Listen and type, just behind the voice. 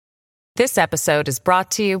This episode is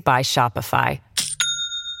brought to you by Shopify.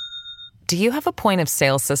 Do you have a point of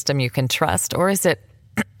sale system you can trust, or is it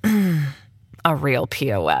a real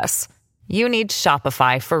POS? You need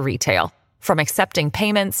Shopify for retail. From accepting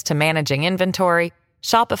payments to managing inventory,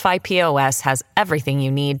 Shopify POS has everything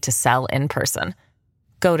you need to sell in person.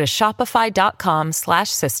 Go to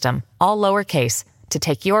shopify.com/system, all lowercase, to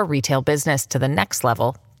take your retail business to the next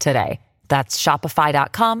level today. That's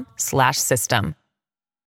shopify.com/system.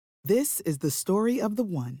 This is the story of the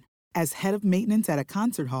one. As head of maintenance at a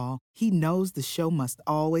concert hall, he knows the show must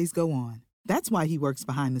always go on. That's why he works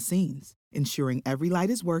behind the scenes, ensuring every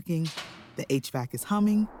light is working, the HVAC is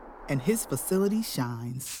humming, and his facility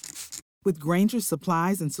shines. With Grainger's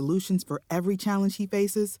supplies and solutions for every challenge he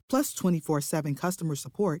faces, plus 24/7 customer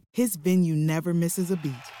support, his venue never misses a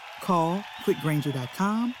beat. Call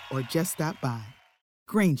quickgrainger.com or just stop by.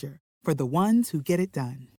 Grainger, for the ones who get it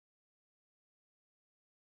done.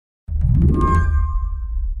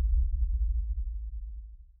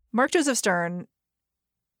 Mark Joseph Stern,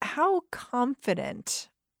 how confident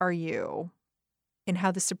are you in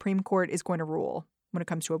how the Supreme Court is going to rule when it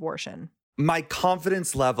comes to abortion? My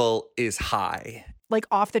confidence level is high. Like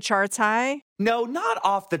off the charts high? No, not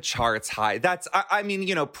off the charts high. I mean,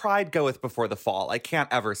 pride goeth before the fall. I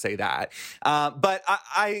can't ever say that. But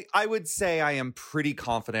I would say I am pretty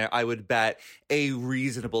confident. I would bet a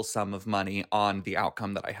reasonable sum of money on the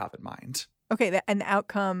outcome that I have in mind. Okay, and the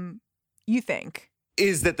outcome you think?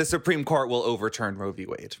 Is that the Supreme Court will overturn Roe v.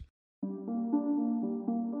 Wade.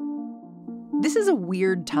 This is a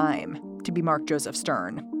weird time to be Mark Joseph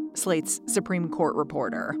Stern, Slate's Supreme Court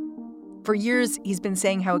reporter. For years, he's been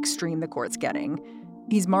saying how extreme the court's getting.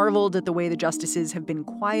 He's marveled at the way the justices have been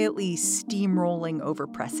quietly steamrolling over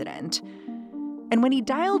precedent. And when he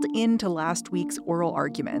dialed into last week's oral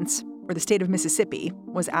arguments, where the state of Mississippi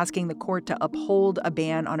was asking the court to uphold a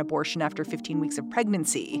ban on abortion after 15 weeks of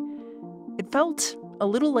pregnancy, it felt a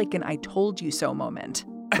little like an I told you so moment.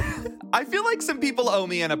 I feel like some people owe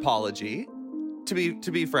me an apology, to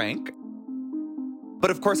be frank. But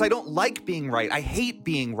of course, I don't like being right. I hate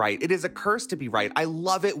being right. It is a curse to be right. I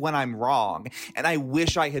love it when I'm wrong. And I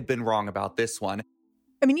wish I had been wrong about this one.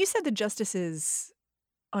 I mean, you said the justices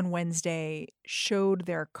on Wednesday showed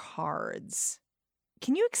their cards.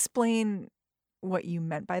 Can you explain what you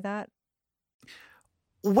meant by that?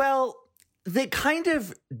 Well, they kind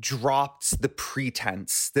of dropped the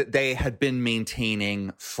pretense that they had been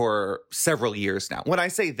maintaining for several years now. When I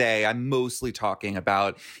say they, I'm mostly talking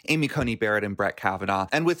about Amy Coney Barrett and Brett Kavanaugh.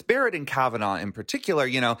 And with Barrett and Kavanaugh in particular,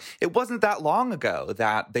 it wasn't that long ago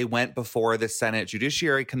that they went before the Senate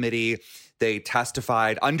Judiciary Committee. They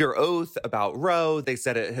testified under oath about Roe. They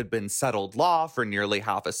said it had been settled law for nearly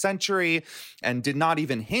half a century and did not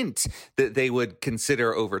even hint that they would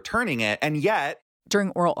consider overturning it. And yet,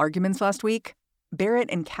 during oral arguments last week, Barrett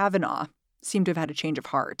and Kavanaugh seem to have had a change of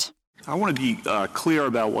heart. I want to be clear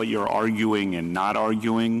about what you're arguing and not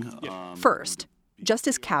arguing. First,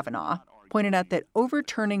 Justice Kavanaugh pointed out that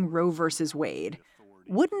overturning Roe versus Wade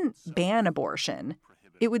wouldn't ban abortion.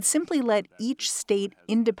 It would simply let each state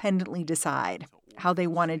independently decide how they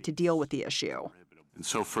wanted to deal with the issue. And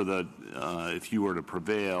so for if you were to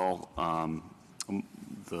prevail,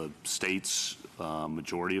 the states,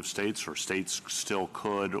 majority of states or states still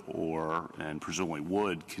could and presumably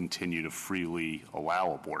would continue to freely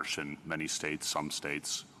allow abortion. Many states, some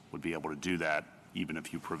states would be able to do that even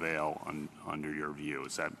if you prevail under your view.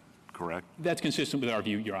 Is that correct? That's consistent with our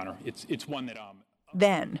view, Your Honor. It's one that...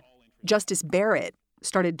 Then Justice Barrett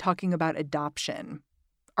started talking about adoption,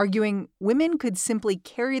 arguing women could simply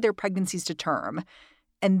carry their pregnancies to term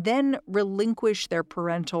and then relinquish their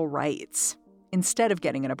parental rights instead of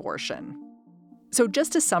getting an abortion. So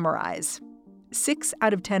just to summarize, 6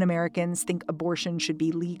 out of 10 Americans think abortion should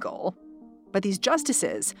be legal. But these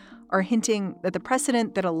justices are hinting that the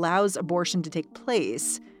precedent that allows abortion to take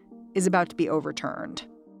place is about to be overturned.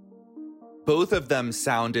 Both of them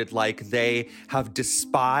sounded like they have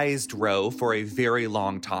despised Roe for a very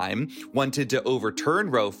long time, wanted to overturn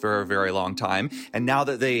Roe for a very long time, and now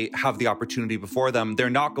that they have the opportunity before them, they're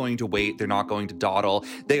not going to wait, they're not going to dawdle.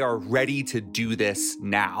 They are ready to do this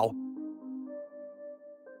now.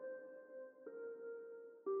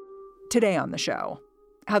 Today on the show,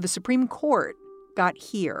 how the Supreme Court got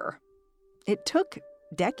here. It took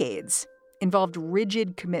decades, involved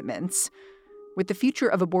rigid commitments. With the future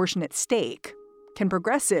of abortion at stake, can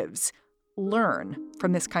progressives learn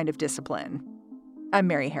from this kind of discipline? I'm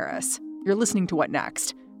Mary Harris. You're listening to What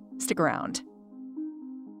Next? Stick around.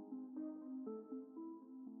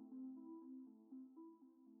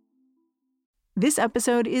 This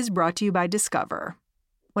episode is brought to you by Discover.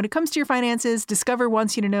 When it comes to your finances, Discover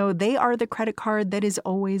wants you to know they are the credit card that is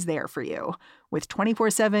always there for you. With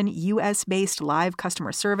 24/7 U.S.-based live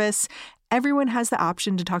customer service, everyone has the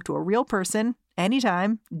option to talk to a real person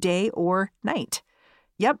anytime, day or night.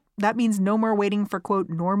 Yep, that means no more waiting for, quote,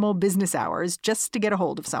 normal business hours just to get a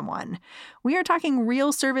hold of someone. We are talking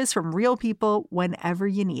real service from real people whenever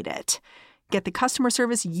you need it. Get the customer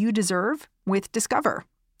service you deserve with Discover.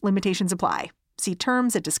 Limitations apply. See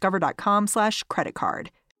terms at discover.com/creditcard.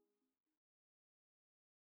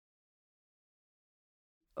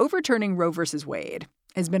 Overturning Roe v. Wade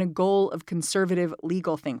has been a goal of conservative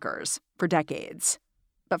legal thinkers for decades.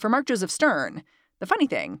 But for Mark Joseph Stern, the funny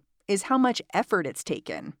thing is how much effort it's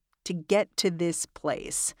taken to get to this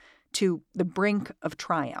place, to the brink of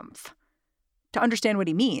triumph. To understand what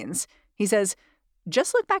he means, he says,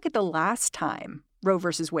 just look back at the last time Roe v.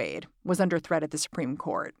 Wade was under threat at the Supreme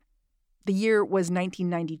Court. The year was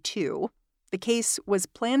 1992. The case was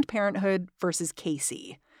Planned Parenthood versus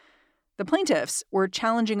Casey. The plaintiffs were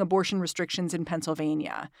challenging abortion restrictions in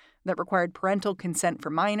Pennsylvania that required parental consent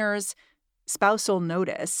for minors, spousal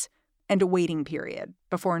notice, and a waiting period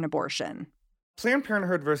before an abortion. Planned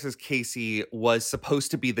Parenthood versus Casey was supposed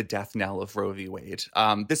to be the death knell of Roe v. Wade.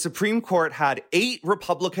 The Supreme Court had 8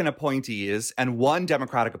 Republican appointees and 1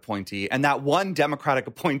 Democratic appointee, and that 1 Democratic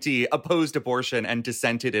appointee opposed abortion and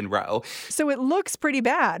dissented in Roe. So it looks pretty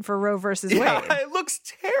bad for Roe versus Wade. Yeah, it looks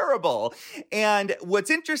terrible. And what's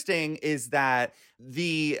interesting is that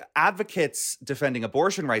the advocates defending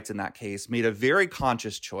abortion rights in that case made a very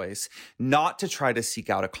conscious choice not to try to seek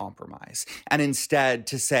out a compromise and instead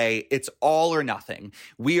to say it's all or nothing.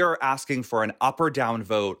 We are asking for an up or down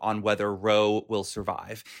vote on whether Roe will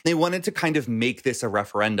survive. They wanted to kind of make this a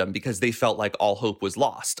referendum because they felt like all hope was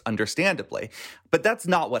lost, understandably. But that's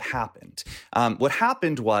not what happened. What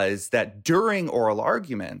happened was that during oral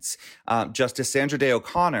arguments, Justice Sandra Day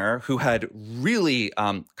O'Connor, who had really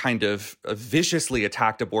kind of viciously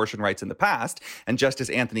attacked abortion rights in the past, and Justice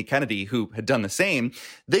Anthony Kennedy, who had done the same,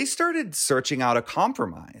 they started searching out a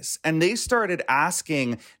compromise. And they started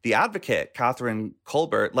asking the advocate, Catherine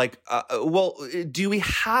Colbert, well, do we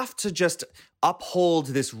have to just uphold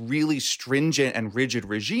this really stringent and rigid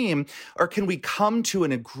regime, or can we come to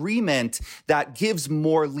an agreement that gives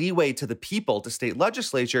more leeway to the people, to state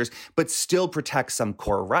legislatures, but still protects some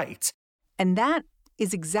core rights? And that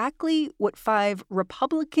is exactly what 5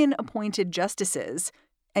 Republican-appointed justices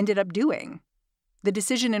ended up doing. The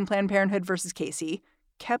decision in Planned Parenthood versus Casey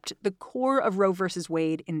kept the core of Roe versus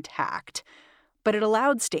Wade intact, but it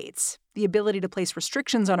allowed states the ability to place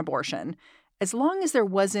restrictions on abortion as long as there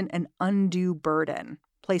wasn't an undue burden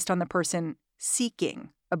placed on the person seeking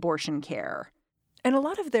abortion care. And a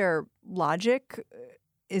lot of their logic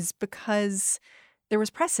is because there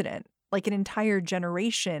was precedent. Like an entire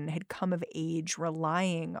generation had come of age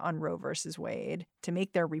relying on Roe versus Wade to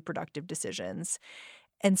make their reproductive decisions.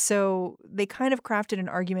 And so they kind of crafted an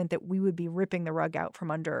argument that we would be ripping the rug out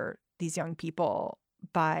from under these young people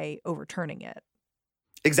by overturning it.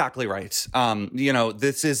 Exactly right.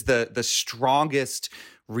 This is the strongest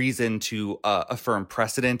reason to affirm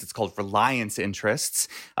precedent. It's called reliance interests.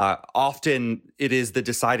 Often it is the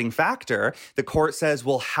deciding factor. The court says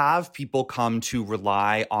we'll have people come to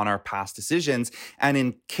rely on our past decisions. And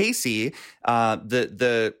in Casey,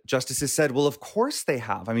 the justices said, well, of course they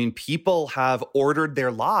have. I mean, people have ordered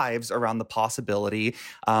their lives around the possibility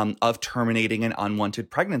of terminating an unwanted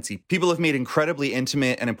pregnancy. People have made incredibly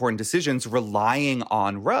intimate and important decisions relying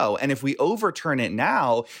on Roe. And if we overturn it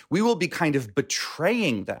now, we will be kind of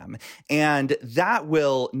betraying them. And that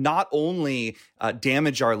will not only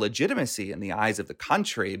damage our legitimacy in the eyes of the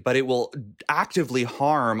country, but it will actively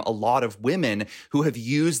harm a lot of women who have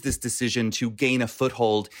used this decision to gain a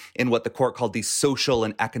foothold in what the court called the social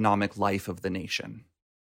and economic life of the nation.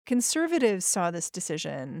 Conservatives saw this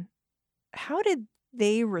decision. How did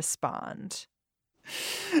they respond?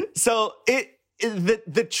 So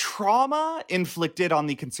the trauma inflicted on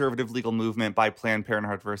the conservative legal movement by Planned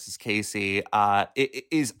Parenthood versus Casey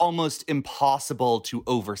is almost impossible to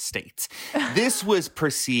overstate. This was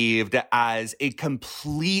perceived as a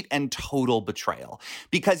complete and total betrayal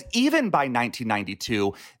because even by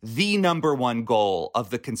 1992, the number one goal of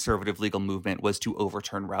the conservative legal movement was to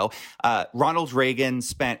overturn Roe. Ronald Reagan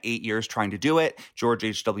spent 8 years trying to do it. George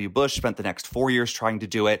H.W. Bush spent the next 4 years trying to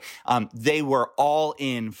do it. They were all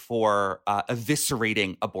in for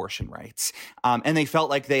eviscerating abortion rights. And they felt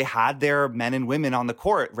like they had their men and women on the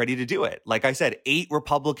court ready to do it. Like I said, 8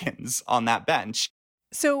 Republicans on that bench.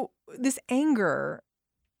 So this anger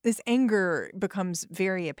becomes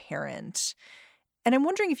very apparent. And I'm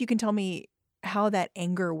wondering if you can tell me how that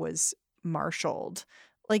anger was marshaled.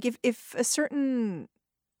 Like if a certain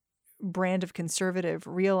brand of conservative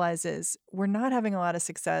realizes we're not having a lot of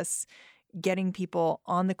success getting people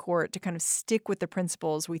on the court to kind of stick with the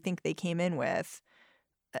principles we think they came in with,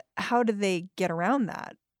 how do they get around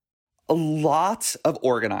that? A lot of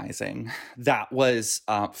organizing that was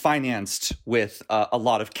financed with a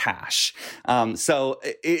lot of cash. So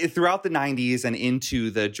throughout the 90s and into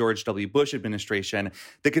the George W. Bush administration,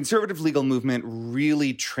 the conservative legal movement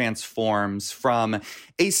really transforms from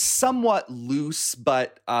a somewhat loose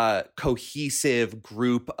but cohesive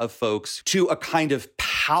group of folks to a kind of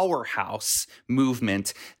powerhouse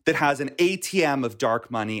movement that has an ATM of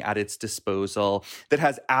dark money at its disposal, that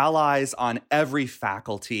has allies on every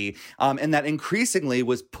faculty, and that increasingly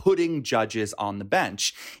was putting judges on the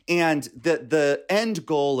bench. And the end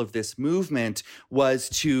goal of this movement was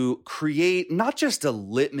to create not just a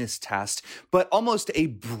litmus test, but almost a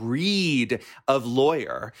breed of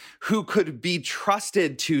lawyer who could be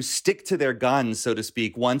trusted to stick to their guns, so to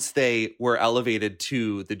speak, once they were elevated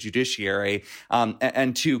to the judiciary,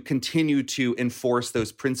 and to continue to enforce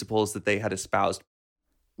those principles that they had espoused.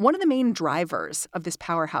 One of the main drivers of this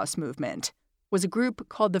powerhouse movement was a group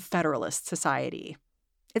called the Federalist Society.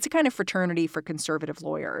 It's a kind of fraternity for conservative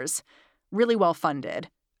lawyers, really well funded,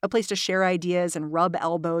 a place to share ideas and rub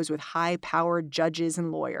elbows with high-powered judges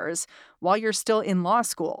and lawyers while you're still in law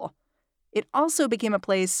school. It also became a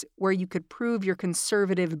place where you could prove your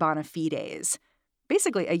conservative bona fides,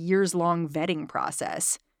 basically a years-long vetting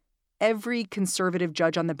process. Every conservative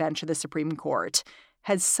judge on the bench of the Supreme Court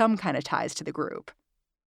has some kind of ties to the group.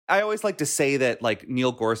 I always like to say that, like,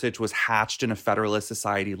 Neil Gorsuch was hatched in a Federalist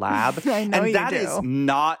Society lab. I know, and that you do. is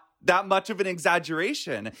not that much of an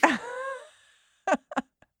exaggeration.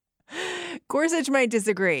 Gorsuch might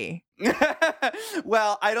disagree.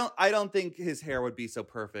 Well, I don't think his hair would be so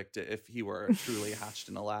perfect if he were truly hatched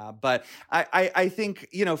in a lab. But I think,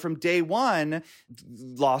 from day one,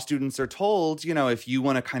 law students are told, if you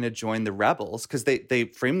want to kind of join the rebels, because they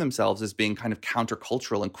frame themselves as being kind of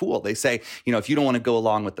countercultural and cool. They say, if you don't want to go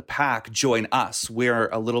along with the pack, join us. We're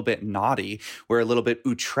a little bit naughty. We're a little bit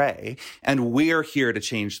outre, and we're here to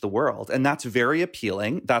change the world. And that's very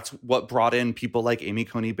appealing. That's what brought in people like Amy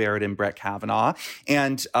Coney Barrett and Brett Kavanaugh.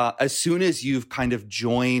 And as soon as you've kind of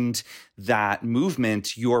joined that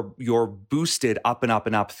movement, you're boosted up and up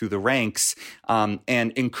and up through the ranks, and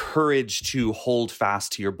encouraged to hold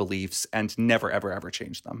fast to your beliefs and never, ever, ever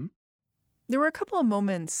change them. There were a couple of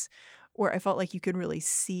moments where I felt like you could really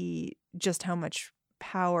see just how much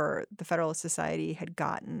power the Federalist Society had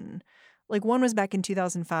gotten. Like, one was back in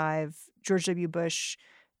 2005. George W. Bush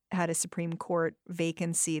had a Supreme Court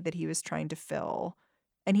vacancy that he was trying to fill,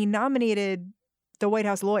 and he nominated the White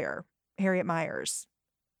House lawyer, Harriet Miers.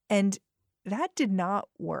 And that did not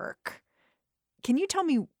work. Can you tell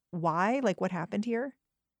me why? Like, what happened here?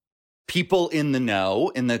 People in the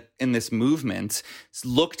know, in this movement,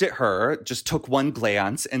 looked at her, just took one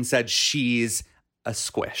glance and said, she's a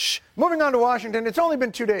squish. Moving on to Washington, it's only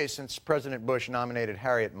been 2 days since President Bush nominated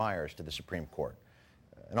Harriet Miers to the Supreme Court.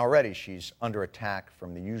 And already she's under attack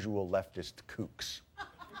from the usual leftist kooks.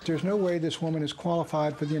 There's no way this woman is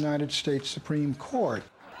qualified for the United States Supreme Court.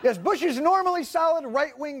 Yes, Bush's normally solid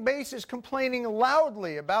right-wing base is complaining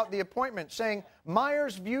loudly about the appointment, saying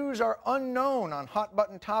Miers' views are unknown on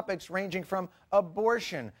hot-button topics ranging from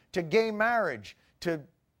abortion to gay marriage to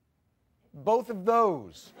both of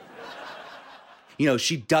those.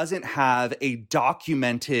 She doesn't have a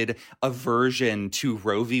documented aversion to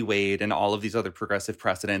Roe v. Wade and all of these other progressive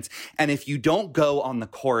precedents. And if you don't go on the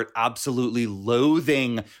court absolutely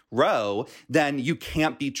loathing Roe, then you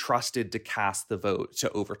can't be trusted to cast the vote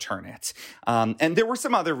to overturn it. And there were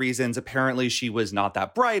some other reasons. Apparently, she was not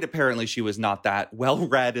that bright. Apparently, she was not that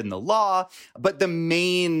well-read in the law. But the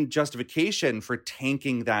main justification for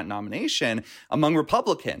tanking that nomination among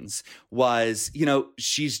Republicans was,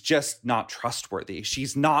 she's just not trustworthy.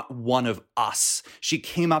 She's not one of us. She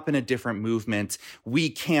came up in a different movement. We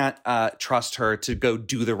can't trust her to go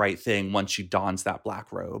do the right thing once she dons that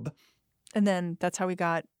black robe. And then that's how we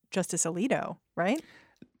got Justice Alito, right?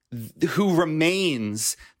 Who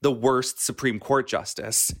remains the worst Supreme Court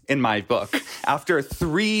justice in my book after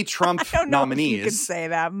 3 Trump I don't know nominees. If you could say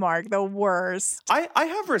that, Mark, the worst. I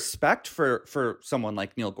have respect for someone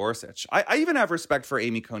like Neil Gorsuch. I even have respect for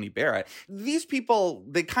Amy Coney Barrett. These people,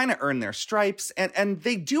 they kind of earn their stripes, and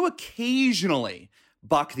they do occasionally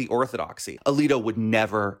buck the orthodoxy. Alito would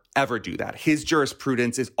never, ever do that. His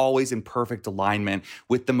jurisprudence is always in perfect alignment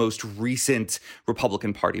with the most recent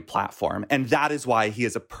Republican Party platform. And that is why he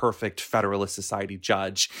is a perfect Federalist Society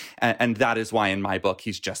judge. And that is why, in my book,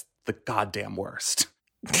 he's just the goddamn worst.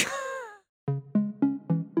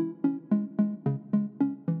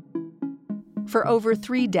 For over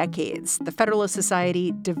 3 decades, the Federalist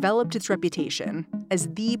Society developed its reputation as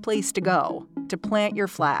the place to go to plant your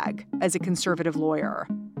flag as a conservative lawyer.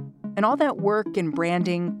 And all that work and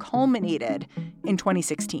branding culminated in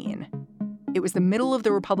 2016. It was the middle of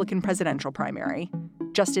the Republican presidential primary.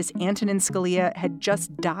 Justice Antonin Scalia had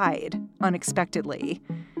just died unexpectedly,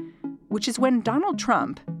 which is when Donald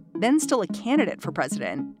Trump, then still a candidate for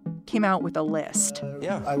president, came out with a list.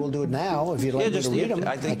 I will do it now if you'd like me to read them.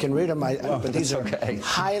 I can read them, but these are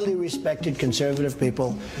highly respected conservative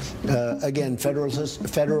people. Again,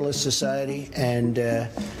 Federalist Society and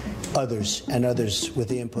others with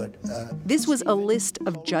the input. This was a list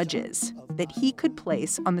of judges that he could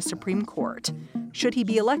place on the Supreme Court should he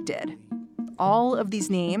be elected. All of these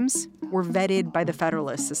names were vetted by the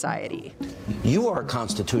Federalist Society. You are a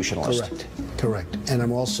constitutionalist. Correct. And I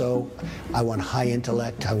want high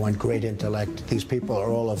intellect. I want great intellect. These people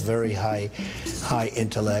are all of very high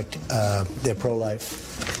intellect. They're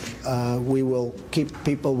pro-life. We will keep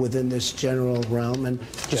people within this general realm. And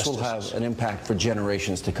this will have an impact for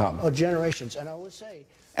generations to come. Oh, generations. And I would say...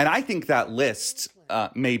 And I think that list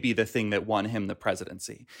may be the thing that won him the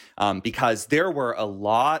presidency, because there were a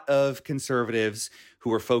lot of conservatives who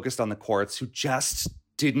were focused on the courts who just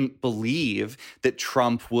didn't believe that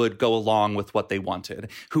Trump would go along with what they wanted,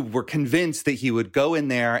 who were convinced that he would go in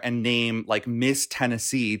there and name like Miss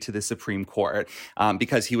Tennessee to the Supreme Court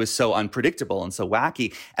because he was so unpredictable and so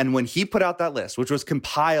wacky. And when he put out that list, which was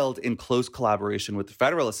compiled in close collaboration with the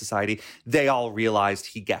Federalist Society, they all realized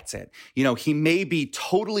he gets it. You know, he may be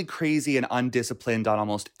totally crazy and undisciplined on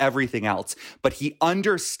almost everything else, but he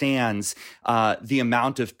understands the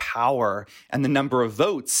amount of power and the number of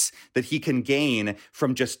votes that he can gain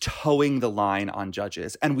from just towing the line on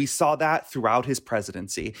judges. And we saw that throughout his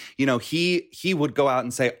presidency. You know, he would go out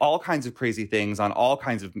and say all kinds of crazy things on all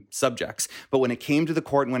kinds of subjects. But when it came to the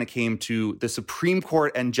court and when it came to the Supreme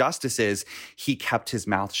Court and justices, he kept his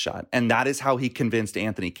mouth shut. And that is how he convinced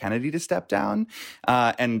Anthony Kennedy to step down.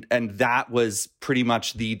 And that was pretty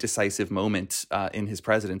much the decisive moment in his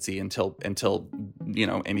presidency until you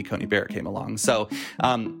know, Amy Coney Barrett came along. So,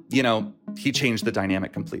 you know, he changed the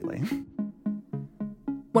dynamic completely.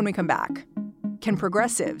 When we come back, can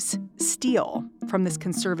progressives steal from this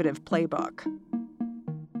conservative playbook?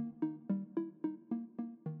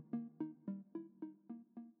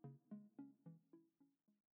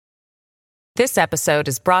 This episode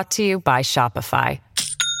is brought to you by Shopify.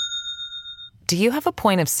 Do you have a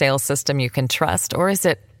point of sale system you can trust, or is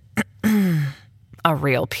it a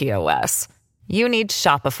real POS? You need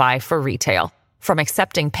Shopify for retail. From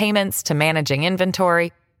accepting payments to managing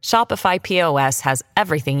inventory, Shopify POS has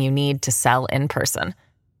everything you need to sell in person.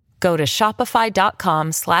 Go to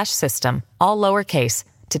shopify.com/system, all lowercase,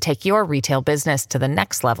 to take your retail business to the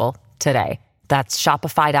next level today. That's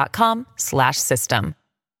shopify.com/system.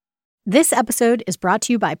 This episode is brought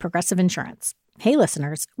to you by Progressive Insurance. Hey,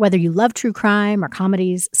 listeners, whether you love true crime or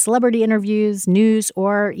comedies, celebrity interviews, news,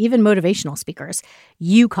 or even motivational speakers,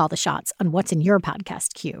 you call the shots on what's in your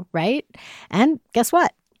podcast queue, right? And guess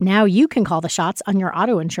what? Now you can call the shots on your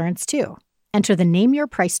auto insurance, too. Enter the Name Your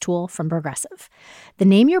Price tool from Progressive. The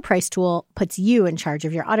Name Your Price tool puts you in charge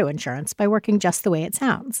of your auto insurance by working just the way it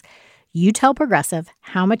sounds. You tell Progressive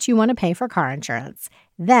how much you want to pay for car insurance.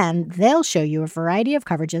 Then they'll show you a variety of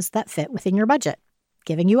coverages that fit within your budget,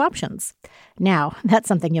 giving you options. Now, that's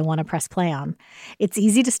something you'll want to press play on. It's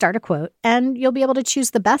easy to start a quote, and you'll be able to choose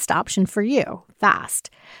the best option for you fast.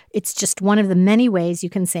 It's just one of the many ways you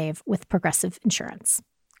can save with Progressive Insurance.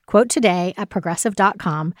 Quote today at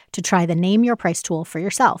Progressive.com to try the Name Your Price tool for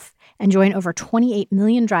yourself and join over 28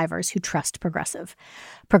 million drivers who trust Progressive.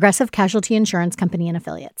 Progressive Casualty Insurance Company and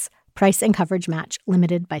Affiliates. Price and coverage match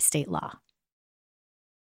limited by state law.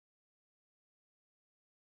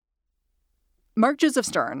 Mark Joseph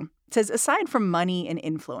Stern says aside from money and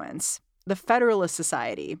influence, the Federalist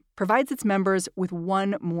Society provides its members with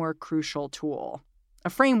one more crucial tool, a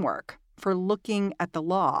framework for looking at the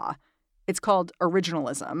law. It's called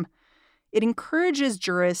originalism. It encourages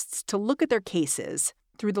jurists to look at their cases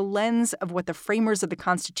through the lens of what the framers of the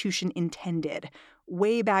Constitution intended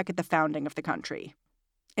way back at the founding of the country.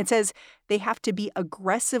 It says they have to be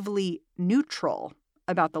aggressively neutral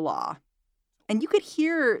about the law. And you could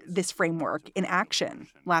hear this framework in action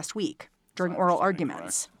last week during oral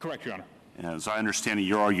arguments. Correct, Your Honor. As I understand it,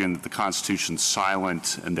 you're arguing that the Constitution's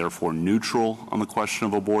silent and therefore neutral on the question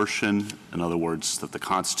of abortion. In other words, that the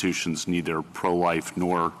Constitution's neither pro-life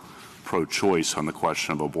nor pro-choice on the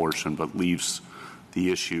question of abortion, but leaves the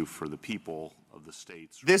issue for the people of the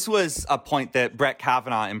states. This was a point that Brett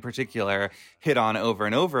Kavanaugh in particular hit on over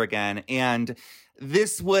and over again. And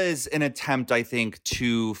This was an attempt, I think,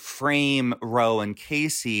 to frame Roe and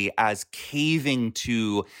Casey as caving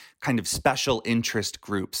to kind of special interest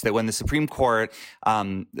groups, that when the Supreme Court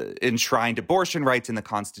enshrined abortion rights in the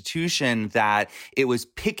Constitution, that it was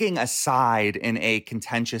picking a side in a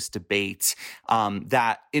contentious debate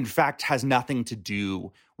that, in fact, has nothing to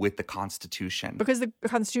do with the Constitution. Because the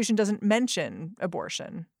Constitution doesn't mention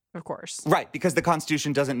abortion. Of course. Right, because the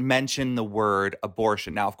Constitution doesn't mention the word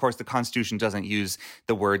abortion. Now, of course, the Constitution doesn't use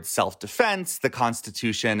the word self-defense. The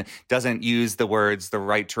Constitution doesn't use the words the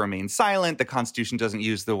right to remain silent. The Constitution doesn't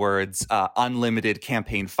use the words unlimited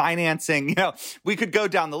campaign financing. You know, we could go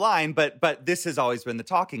down the line, but this has always been the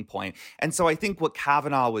talking point. And so I think what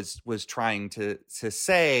Kavanaugh was trying to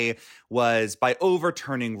say was, by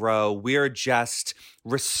overturning Roe, we're just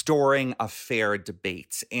restoring a fair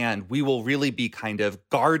debate. And we will really be kind of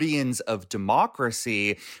guardians of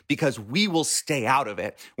democracy because we will stay out of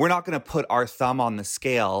it. We're not going to put our thumb on the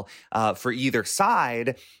scale for either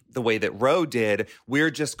side the way that Roe did. We're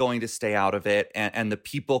just going to stay out of it. And the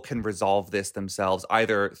people can resolve this themselves,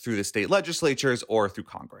 either through the state legislatures or through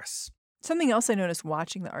Congress. Something else I noticed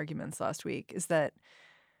watching the arguments last week is that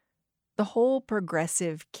the whole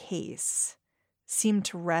progressive case seemed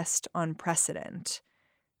to rest on precedent.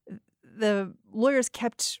 The lawyers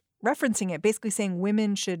kept referencing it, basically saying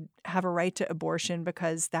women should have a right to abortion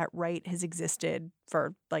because that right has existed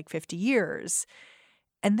for like 50 years.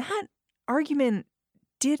 And that argument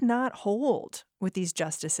did not hold with these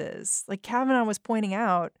justices. Like Kavanaugh was pointing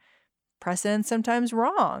out, precedent's sometimes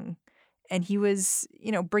wrong. And he was,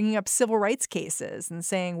 bringing up civil rights cases and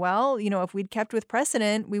saying, well, if we'd kept with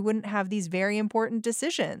precedent, we wouldn't have these very important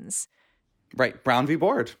decisions. Right. Brown v.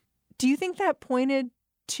 Board. Do you think that pointed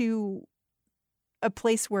to a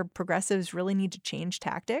place where progressives really need to change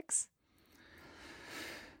tactics?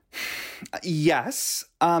 Yes.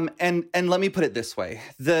 And let me put it this way.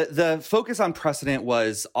 The focus on precedent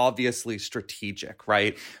was obviously strategic,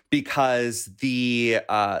 right? Because the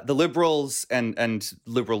liberals and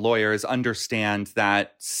liberal lawyers understand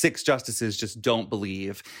that 6 justices just don't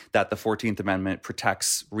believe that the 14th Amendment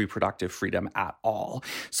protects reproductive freedom at all.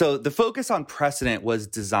 So the focus on precedent was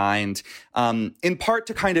designed in part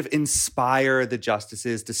to kind of inspire the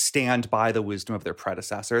justices to stand by the wisdom of their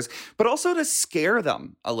predecessors, but also to scare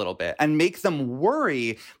them a little bit and make them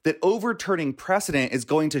worry that overturning precedent is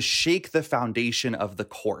going to shake the foundation of the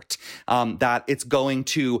court, that it's going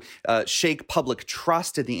to shake public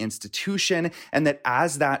trust in the institution, and that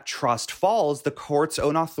as that trust falls, the court's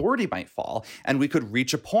own authority might fall. And we could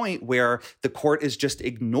reach a point where the court is just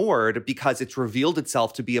ignored because it's revealed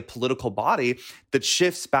itself to be a political body that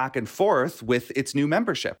shifts back and forth with its new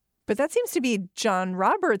membership. But that seems to be John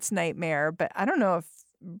Roberts' nightmare. But I don't know if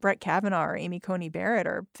Brett Kavanaugh or Amy Coney Barrett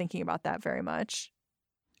are thinking about that very much.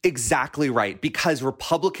 Exactly right, because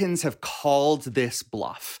Republicans have called this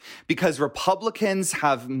bluff, because Republicans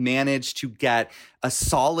have managed to get a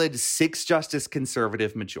solid 6-justice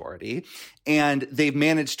conservative majority, and they've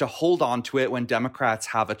managed to hold on to it when Democrats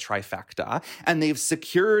have a trifecta, and they've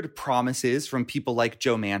secured promises from people like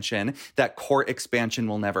Joe Manchin that court expansion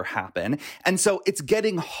will never happen. And so it's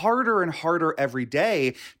getting harder and harder every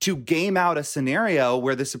day to game out a scenario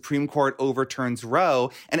where the Supreme Court overturns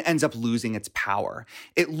Roe and ends up losing its power.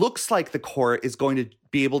 It looks like the court is going to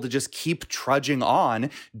be able to just keep trudging on,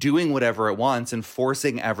 doing whatever it wants and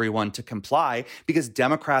forcing everyone to comply because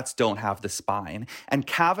Democrats don't have the spine. And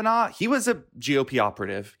Kavanaugh, he was a GOP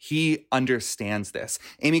operative. He understands this.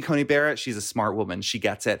 Amy Coney Barrett, she's a smart woman. She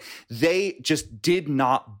gets it. They just did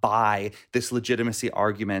not buy this legitimacy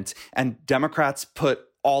argument, and Democrats put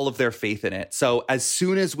all of their faith in it. So as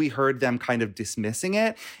soon as we heard them kind of dismissing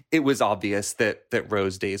it, it was obvious that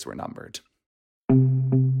Roe's days were numbered.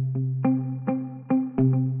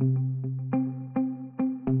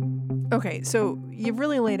 Okay, so you've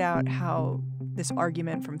really laid out how this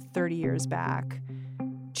argument from 30 years back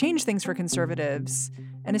changed things for conservatives,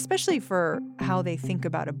 and especially for how they think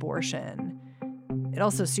about abortion. It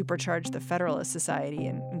also supercharged the Federalist Society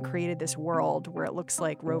and created this world where it looks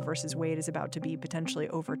like Roe versus Wade is about to be potentially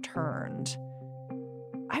overturned.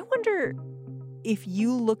 I wonder if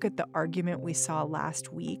you look at the argument we saw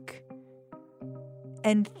last week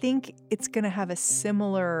and think it's going to have a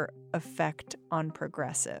similar effect on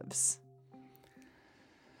progressives.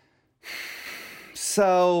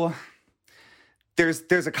 So there's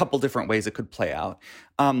a couple different ways it could play out.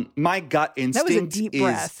 My gut instinct that was a deep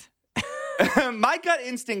breath. My gut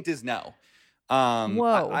instinct is no.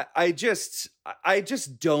 Whoa. I just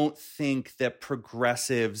don't think that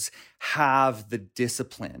progressives have the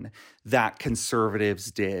discipline that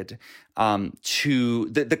conservatives did to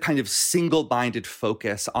the kind of single-minded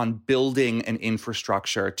focus on building an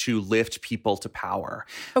infrastructure to lift people to power.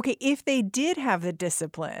 Okay, if they did have the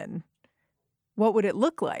discipline, what would it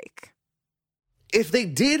look like? If they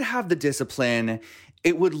did have the discipline,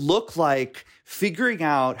 it would look like figuring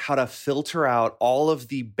out how to filter out all of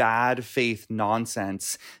the bad faith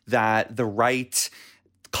nonsense that the right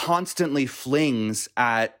constantly flings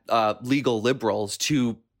at legal liberals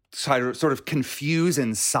to sort of confuse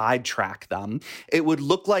and sidetrack them. It would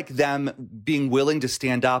look like them being willing to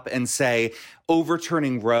stand up and say,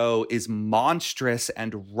 overturning Roe is monstrous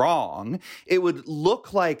and wrong. It would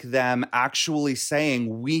look like them actually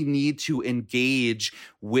saying we need to engage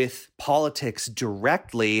with politics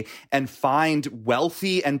directly and find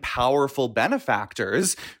wealthy and powerful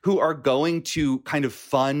benefactors who are going to kind of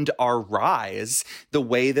fund our rise the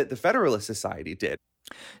way that the Federalist Society did.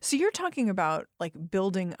 So you're talking about like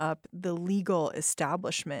building up the legal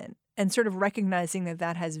establishment and sort of recognizing that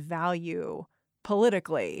that has value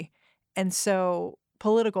politically. And so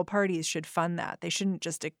political parties should fund that. They shouldn't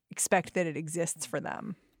just expect that it exists for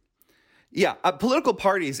them. Yeah, political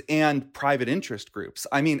parties and private interest groups.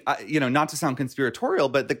 I mean, not to sound conspiratorial,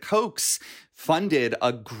 but the Kochs funded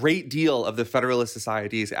a great deal of the Federalist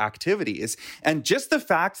Society's activities. And just the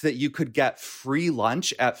fact that you could get free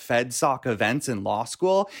lunch at FedSoc events in law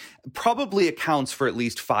school probably accounts for at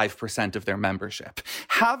least 5% of their membership.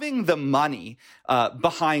 Having the money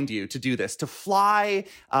behind you to do this, to fly,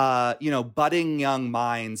 budding young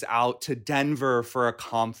minds out to Denver for a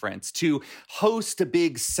conference, to host a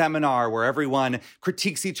big seminar where everyone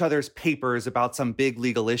critiques each other's papers about some big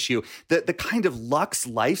legal issue, the kind of luxe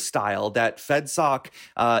lifestyle that FedSoc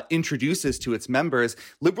introduces to its members,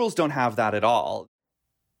 liberals don't have that at all.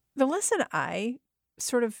 The lesson I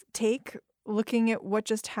sort of take looking at what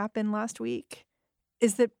just happened last week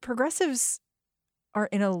is that progressives are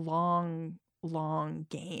in a long, long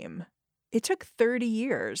game. It took 30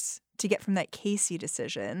 years to get from that Casey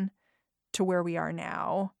decision to where we are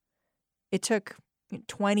now. It took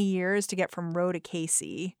 20 years to get from Roe to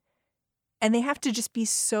Casey. And they have to just be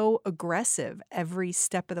so aggressive every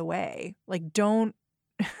step of the way. Like, don't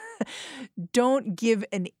give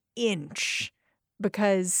an inch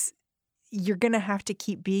because you're going to have to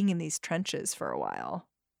keep being in these trenches for a while.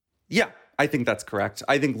 Yeah, I think that's correct.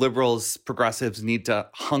 I think liberals, progressives need to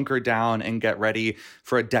hunker down and get ready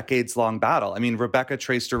for a decades-long battle. I mean, Rebecca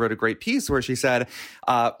Traister wrote a great piece where she said,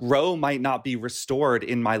 Roe might not be restored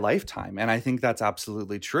in my lifetime. And I think that's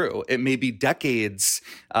absolutely true. It may be decades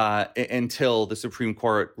until the Supreme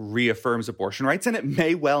Court reaffirms abortion rights, and it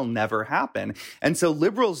may well never happen. And so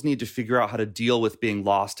liberals need to figure out how to deal with being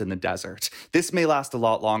lost in the desert. This may last a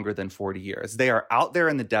lot longer than 40 years. They are out there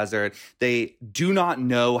in the desert. They do not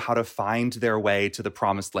know how to find their way to the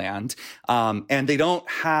promised land. And they don't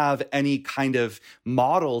have any kind of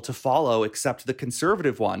model to follow except the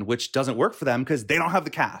conservative one, which doesn't work for them because they don't have the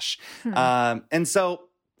cash. And so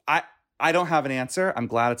I don't have an answer. I'm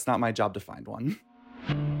glad it's not my job to find one.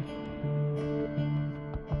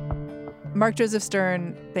 Mark Joseph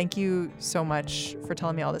Stern, thank you so much for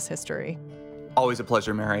telling me all this history. Always a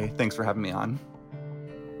pleasure, Mary. Thanks for having me on.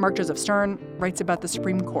 Mark Joseph Stern writes about the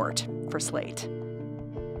Supreme Court for Slate.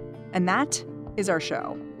 And that is our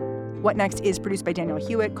show. What Next is produced by Daniel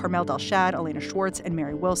Hewitt, Carmel Delshad, Elena Schwartz, and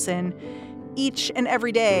Mary Wilson. Each and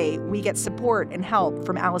every day, we get support and help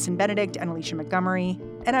from Allison Benedict and Alicia Montgomery.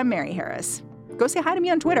 And I'm Mary Harris. Go say hi to me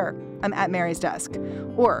on Twitter. I'm at Mary's Desk.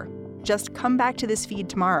 Or just come back to this feed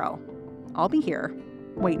tomorrow. I'll be here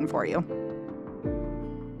waiting for you.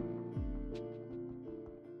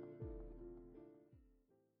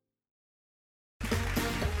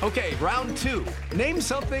 Okay, round two. Name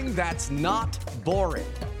something that's not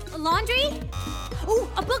boring. A laundry? Ooh,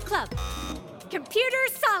 a book club. Computer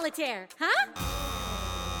solitaire, huh?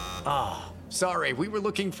 Ah, oh, sorry, we were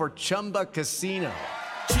looking for Chumba Casino.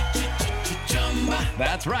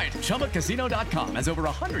 That's right, ChumbaCasino.com has over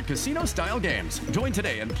 100 casino-style games. Join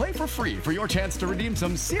today and play for free for your chance to redeem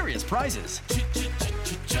some serious prizes.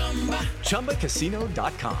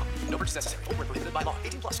 ChumbaCasino.com. No purchase necessary. Void where prohibited by law.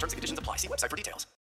 18+ terms and conditions apply. See website for details.